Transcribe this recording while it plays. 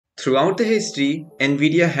Throughout the history,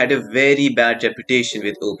 Nvidia had a very bad reputation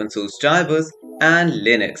with open source drivers and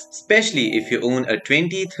Linux, especially if you own a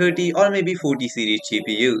 20, 30 or maybe 40 series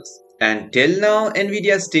GPUs. And till now,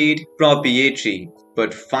 Nvidia stayed proprietary,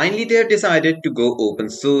 but finally they have decided to go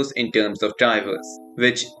open source in terms of drivers,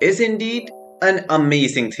 which is indeed an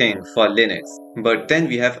amazing thing for Linux. But then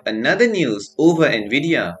we have another news over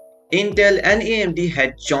Nvidia. Intel and AMD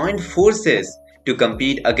had joined forces to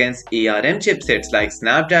compete against ARM chipsets like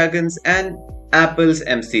Snapdragons and Apple's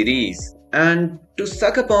M series. And to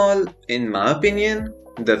suck up all, in my opinion,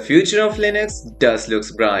 the future of Linux does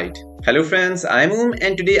looks bright. Hello friends, I'm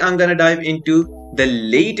and today I'm gonna dive into the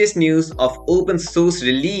latest news of open source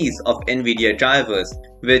release of Nvidia drivers,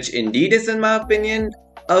 which indeed is in my opinion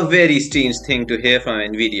a very strange thing to hear from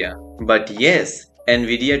Nvidia. But yes,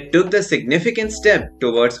 Nvidia took the significant step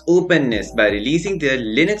towards openness by releasing their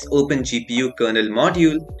Linux Open GPU kernel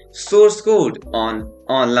module source code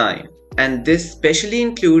online. And this specially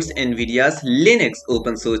includes Nvidia's Linux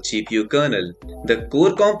open source GPU kernel, the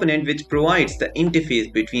core component which provides the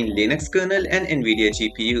interface between Linux kernel and Nvidia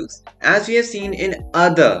GPUs. As we have seen in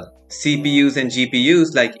other CPUs and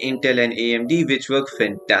GPUs like Intel and AMD which work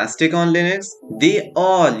fantastic on Linux, they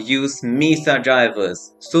all use Mesa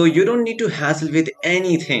drivers. So you don't need to hassle with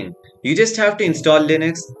anything. You just have to install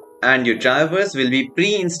Linux and your drivers will be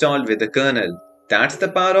pre-installed with the kernel. That's the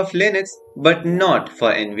power of Linux, but not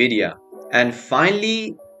for Nvidia. And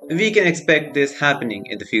finally, we can expect this happening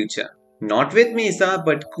in the future. Not with Mesa,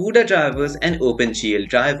 but CUDA drivers and OpenGL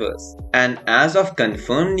drivers. And as of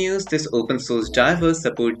confirmed news, this open source drivers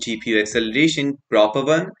support GPU acceleration proper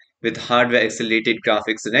one with hardware accelerated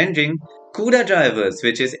graphics rendering, CUDA drivers,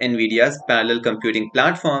 which is Nvidia's parallel computing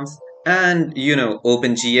platforms, and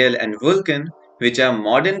OpenGL and Vulkan, which are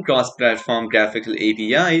modern cross-platform graphical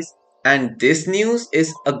APIs. And this news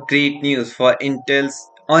is a great news for Intel's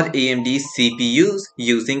or AMD's CPUs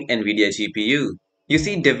using Nvidia GPU. You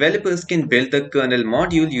see, developers can build the kernel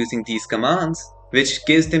module using these commands, which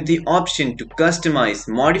gives them the option to customize,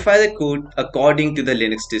 modify the code according to the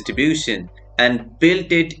Linux distribution and build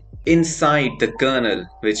it inside the kernel,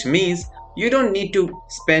 which means you don't need to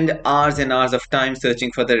spend hours and hours of time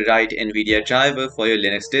searching for the right Nvidia driver for your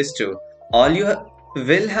Linux distro. All you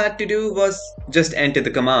will have to do was just enter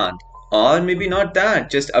the command. Or maybe not that,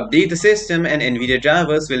 just update the system and Nvidia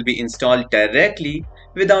drivers will be installed directly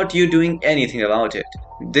without you doing anything about it.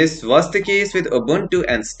 This was the case with Ubuntu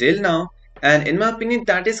and still now, and in my opinion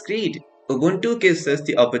that is great. Ubuntu gives us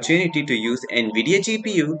the opportunity to use Nvidia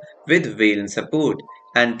GPU with Wayland support,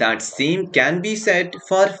 and that same can be said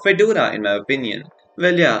for Fedora in my opinion.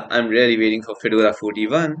 Well yeah, I'm really waiting for Fedora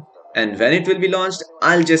 41, and when it will be launched,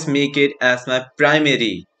 I'll just make it as my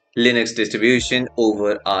primary Linux distribution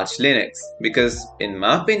over Arch Linux, because in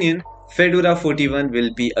my opinion Fedora 41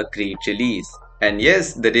 will be a great release. And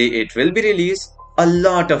yes, the day it will be released, a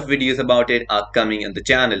lot of videos about it are coming on the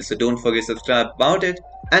channel, so don't forget to subscribe about it.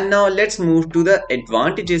 And now let's move to the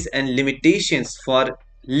advantages and limitations for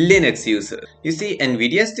Linux users. You see,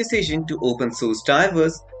 Nvidia's decision to open source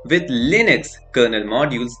drivers with Linux kernel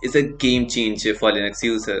modules is a game changer for Linux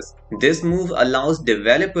users. This move allows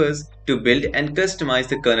developers to build and customize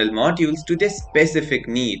the kernel modules to their specific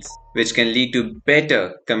needs, which can lead to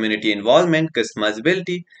better community involvement,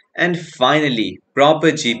 customizability, and finally, proper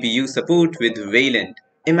GPU support with Wayland.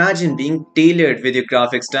 Imagine being tailored with your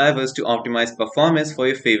graphics drivers to optimize performance for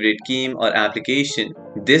your favorite game or application.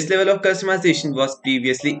 This level of customization was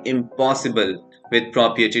previously impossible with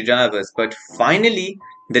proprietary drivers, but finally,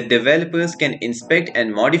 the developers can inspect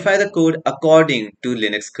and modify the code according to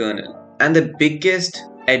Linux kernel. And the biggest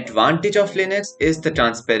advantage of Linux is the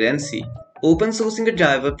transparency. Open sourcing a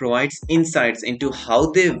driver provides insights into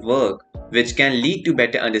how they work, which can lead to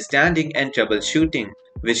better understanding and troubleshooting,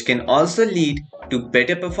 which can also lead to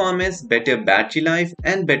better performance, better battery life,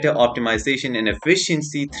 and better optimization and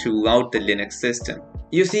efficiency throughout the Linux system.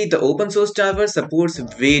 You see, the open source driver supports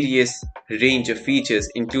various range of features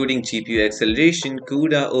including GPU acceleration,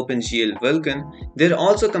 CUDA, OpenGL, Vulkan. They're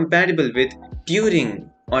also compatible with Turing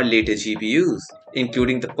or later GPUs,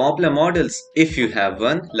 including the popular models if you have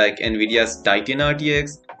one like Nvidia's Titan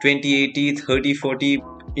RTX, 2080, 3040,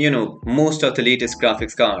 most of the latest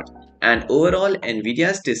graphics card. And overall,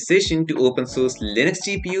 Nvidia's decision to open source Linux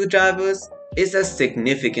GPU drivers is a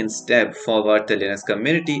significant step forward the Linux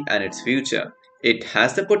community and its future. It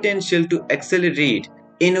has the potential to accelerate,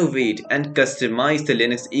 innovate, and customize the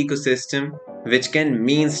Linux ecosystem, which can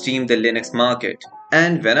mainstream the Linux market.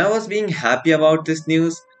 And when I was being happy about this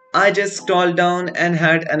news, I just scrolled down and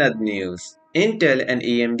had another news. Intel and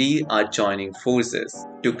AMD are joining forces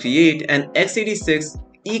to create an x86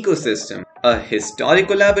 ecosystem a historic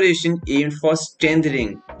collaboration aimed for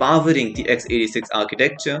strengthening, powering the x86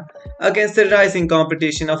 architecture against the rising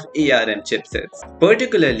competition of ARM chipsets,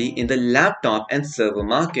 particularly in the laptop and server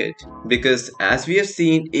market. Because as we have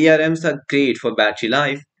seen, ARMs are great for battery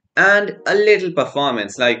life and a little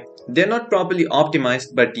performance, like they're not properly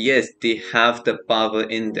optimized, but yes, they have the power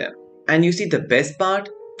in them. And you see, the best part?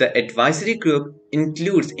 The advisory group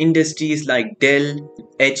includes industries like Dell,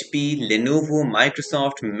 HP, Lenovo,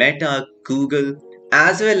 Microsoft, Meta, Google,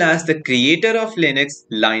 as well as the creator of Linux,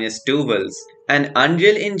 Linus Torvalds, and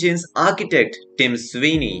Unreal Engine's architect, Tim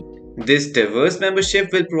Sweeney. This diverse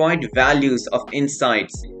membership will provide values of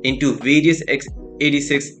insights into various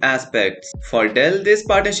x86 aspects. For Dell, this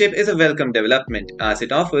partnership is a welcome development as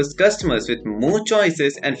it offers customers with more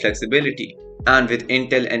choices and flexibility. And with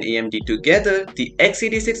Intel and AMD together, the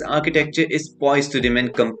x86 architecture is poised to remain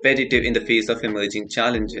competitive in the face of emerging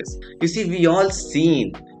challenges. You see, we all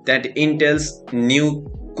seen that Intel's new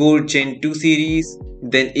Core Gen 2 series,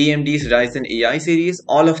 then AMD's Ryzen AI series,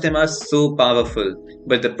 all of them are so powerful.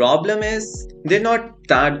 But the problem is, they're not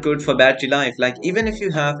that good for battery life. Like, even if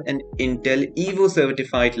you have an Intel Evo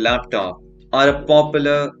certified laptop or a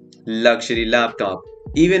popular luxury laptop,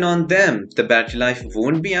 even on them, the battery life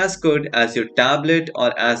won't be as good as your tablet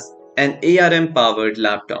or as an ARM powered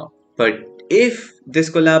laptop. But if this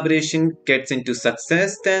collaboration gets into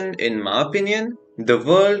success, then in my opinion, the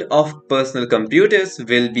world of personal computers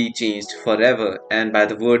will be changed forever. And by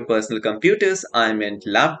the word personal computers, I meant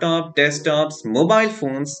laptop, desktops, mobile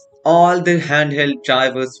phones, all the handheld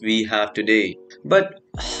drivers we have today. But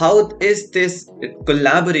how is this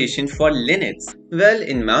collaboration for Linux? Well,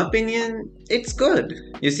 in my opinion, it's good.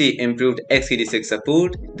 You see, improved x86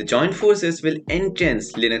 support, the joint forces will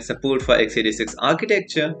enhance Linux support for x86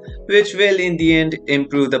 architecture, which will in the end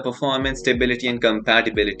improve the performance, stability, and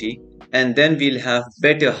compatibility. And then we'll have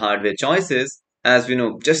better hardware choices. As we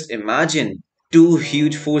know, just imagine two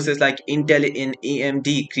huge forces like Intel and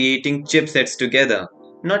AMD creating chipsets together.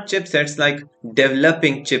 Not chipsets, like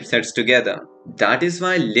developing chipsets together. That is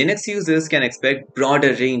why Linux users can expect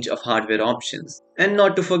broader range of hardware options. And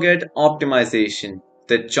not to forget optimization.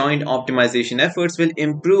 The joint optimization efforts will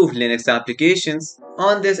improve Linux applications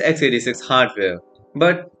on this x86 hardware.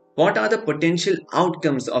 But what are the potential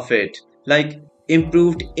outcomes of it? Like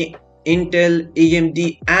improved Intel,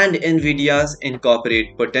 AMD, and Nvidia's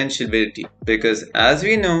incorporate potentiality. Because as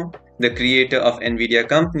we know, the creator of Nvidia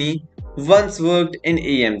company once worked in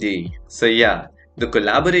AMD. So yeah, the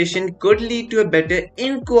collaboration could lead to a better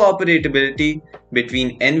interoperability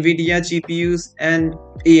between Nvidia GPUs and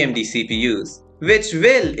AMD CPUs, which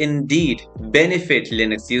will indeed benefit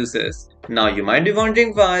Linux users. Now you might be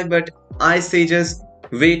wondering why, but I say just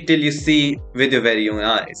wait till you see with your very own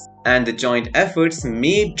eyes. And the joint efforts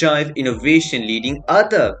may drive innovation, leading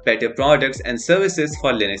other better products and services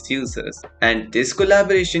for Linux users. And this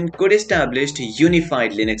collaboration could establish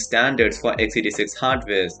unified Linux standards for x86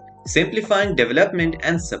 hardwares, simplifying development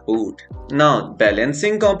and support. Now,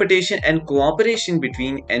 balancing competition and cooperation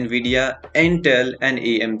between Nvidia, Intel, and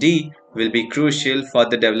AMD will be crucial for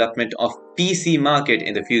the development of PC market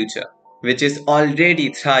in the future, which is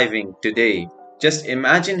already thriving today. Just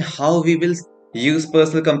imagine how we will use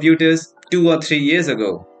personal computers 2 or 3 years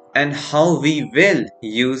ago, and how we will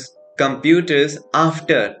use computers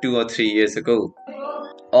after 2 or 3 years ago.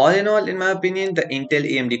 All in all, in my opinion, the Intel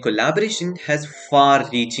AMD collaboration has far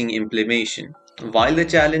reaching implementation. While the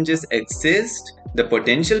challenges exist, the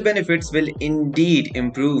potential benefits will indeed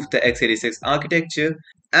improve the x86 architecture,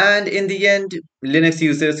 and in the end, Linux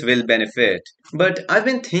users will benefit. But I've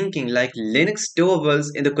been thinking like Linus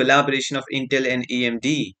Torvalds in the collaboration of Intel and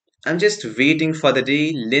AMD. I'm just waiting for the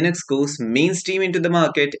day Linux goes mainstream into the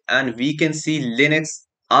market and we can see Linux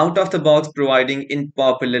out of the box providing in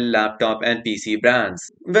popular laptop and PC brands.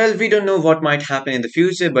 Well, we don't know what might happen in the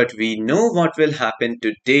future, but we know what will happen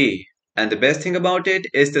today. And the best thing about it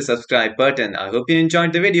is the subscribe button. I hope you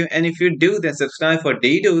enjoyed the video, and if you do, then subscribe for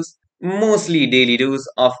daily dose, mostly daily dose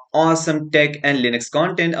of awesome tech and Linux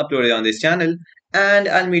content uploaded on this channel. And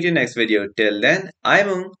I'll meet you next video. Till then,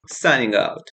 I'm signing out.